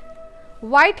pretty,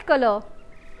 white color,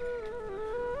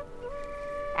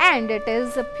 and it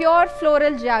is a pure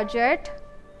floral georgette.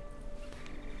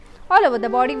 All over the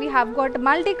body we have got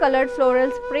multicolored floral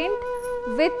print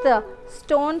with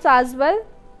stones as well.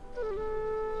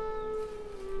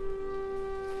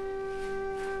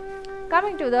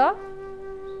 Coming to the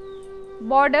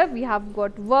border, we have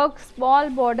got work, small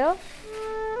border,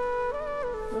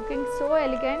 looking so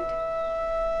elegant.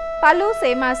 Pallu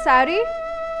same as saree,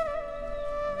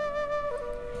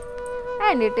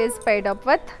 and it is paired up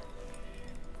with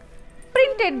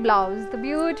printed blouse, the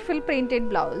beautiful printed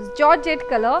blouse, georgette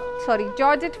color,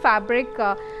 georgette fabric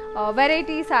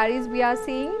variety sarees we are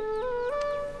seeing.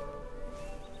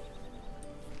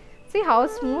 See how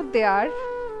smooth they are.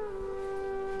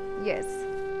 Yes,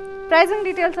 pricing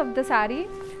details of the saree.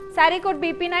 Saree code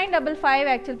BP955,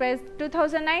 actual price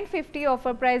 2950,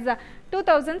 offer price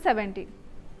 2070.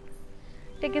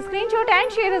 Take a screenshot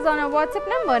and share us on our WhatsApp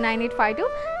number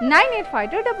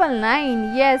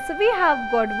 9852985299. Yes, we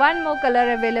have got one more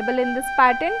color available in this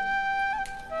pattern,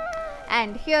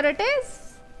 and here it is.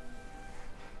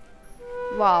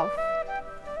 Wow,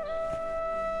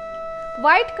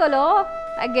 white color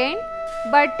again,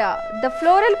 but the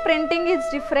floral printing is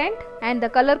different and the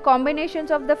color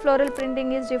combinations of the floral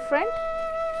printing is different.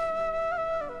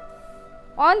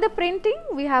 On the printing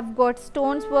we have got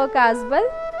stones work as well,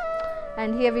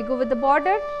 and here we go with the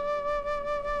border,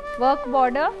 work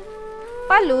border,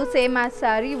 pallu same as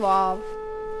saree. Wow,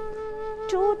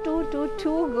 too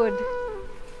good,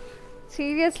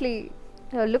 seriously,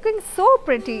 you're looking so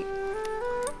pretty.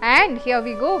 And here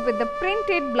we go with the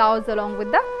printed blouse along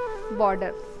with the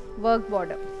border, work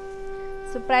border.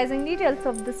 So pricing details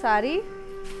of the saree.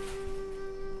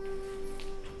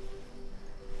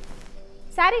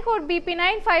 Saree code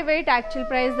BP958, actual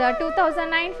price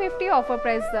 2950, offer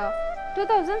price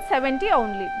 2070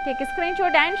 only. Take a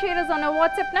screenshot and share us on our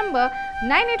WhatsApp number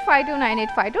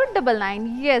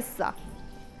 9852985299. Yes, sir.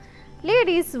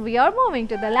 Ladies, we are moving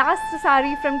to the last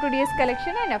saree from today's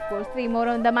collection, and of course 3 more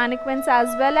on the mannequins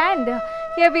as well. And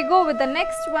here we go with the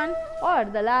next one, or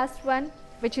the last one,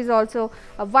 which is also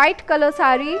a white color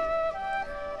saree.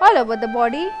 All over the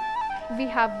body we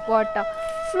have got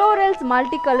florals,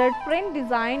 multicolored print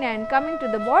design, and coming to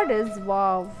the borders,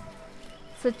 wow,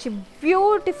 such a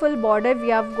beautiful border we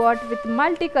have got with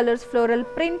multicolors floral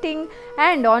printing,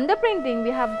 and on the printing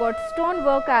we have got stone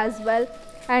work as well,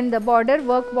 and the border,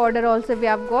 work border also we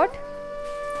have got.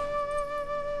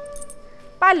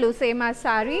 Pallu same as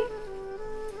saree,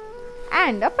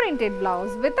 and a printed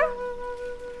blouse with a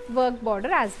work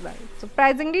border as well. So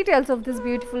pricing details of this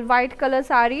beautiful white color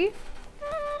saree.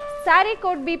 Saree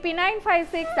code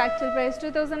BP956, actual price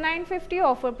 2950,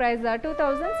 offer price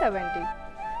 2070.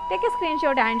 Take a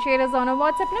screenshot and share us on our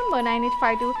WhatsApp number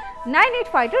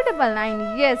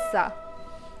 9852985299. Yes, sir.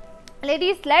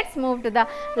 Ladies, let's move to the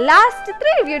last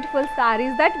 3 beautiful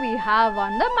sarees that we have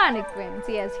on the mannequins.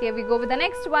 Yes, here we go with the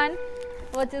next one,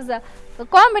 which is a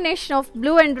combination of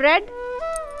blue and red.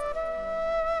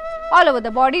 All over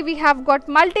the body we have got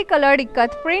multicolored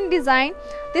ikat print design.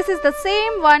 This is the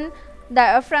same one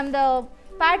from the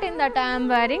pattern that I am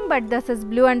wearing, but this is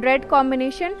blue and red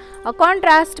combination, a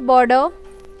contrast border,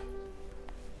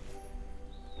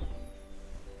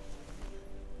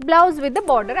 blouse with the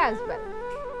border as well.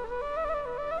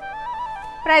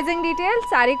 Pricing details,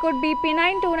 saree code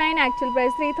BP929, actual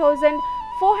price 3000,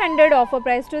 3,400, offer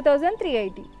price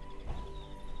 2,380.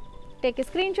 Take a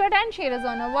screenshot and share us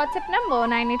on our WhatsApp number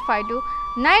 9852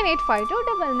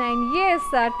 985299. Yes,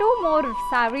 two more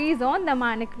sarees on the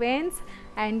mannequins,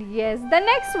 and yes, the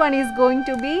next one is going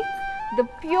to be the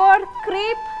pure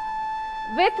crepe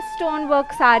with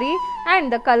stonework saree,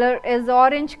 and the color is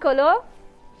orange color.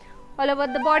 All over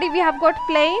the body we have got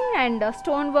plain and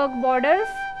stonework borders,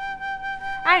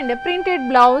 and a printed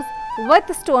blouse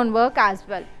with stonework as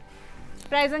well.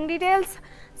 Pricing details: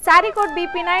 saree code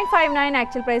BP959,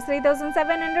 actual price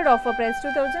 3,700, offer price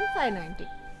 2,590.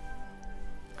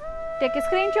 Take a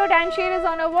screenshot and share us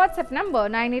on our WhatsApp number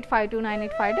 9852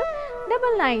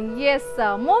 985299. Yes,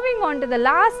 moving on to the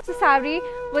last saree,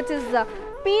 which is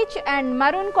peach and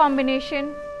maroon combination.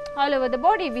 All over the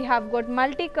body we have got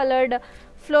multicolored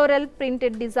floral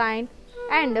printed design,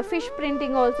 and fish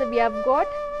printing also we have got,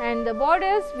 and the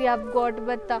borders we have got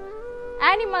with the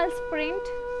animals print,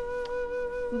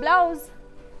 blouse,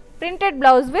 printed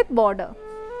blouse with border.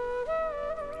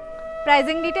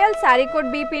 Pricing details: saree code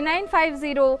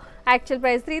BP950, actual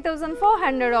price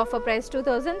 3,400, offer price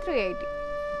 2,380.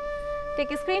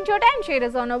 Take a screenshot and share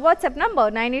us on our WhatsApp number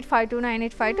 9852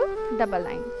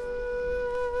 985299.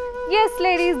 Yes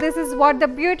ladies, this is what the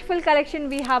beautiful collection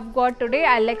we have got today.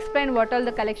 I'll explain what all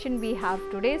the collection we have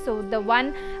today. So the one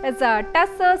is a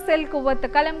Tussar silk with the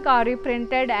Kalamkari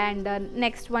printed, and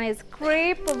next one is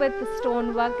crepe with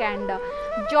stonework, and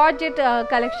Georgette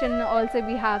collection also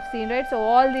we have seen, right? So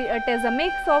it is a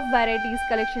mix of varieties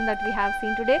collection that we have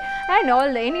seen today, and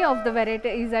any of the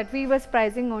varieties at weavers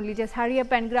pricing only. Just hurry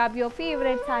up and grab your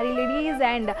favorite saree ladies,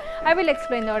 and I will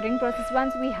explain the ordering process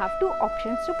once we have two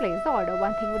options to place the order.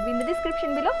 One thing would be in the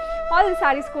description below. All the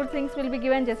sarees code links will be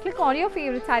given. Just click on your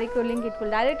favorite saree code link. It will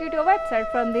direct you to our website.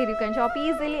 From there you can shop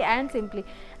easily and simply.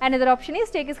 Another option is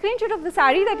take a screenshot of the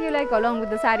saree that you like along with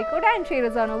the saree code and share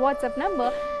us on our WhatsApp number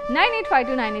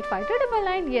 9852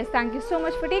 985299. Yes, thank you so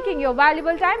much for taking your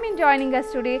valuable time in joining us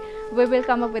today. We will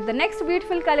come up with the next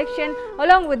beautiful collection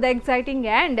along with the exciting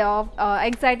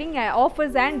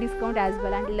offers and discount as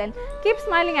well. Until then, keep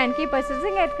smiling and keep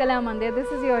purchasing at Kalamandir. This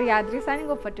is your Yadri signing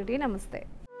off for today. Namaste.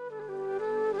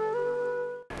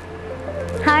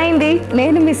 Hi అండి,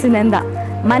 నేను మీ సునంద.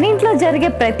 మన ఇంట్లో జరిగే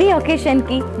ప్రతి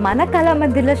ఒకేషన్కి మన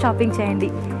కళామందిర్లో shopping చేయండి.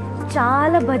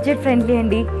 చాలా budget friendly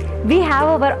అండి. We have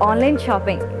our online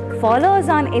shopping. Follow us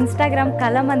on Instagram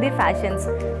Kalamandir Fashions,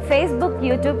 Facebook,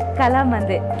 YouTube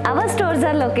Kalamandir. Our stores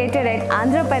are located at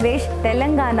Andhra Pradesh,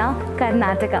 Telangana,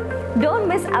 Karnataka. Don't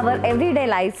miss our everyday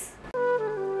lives.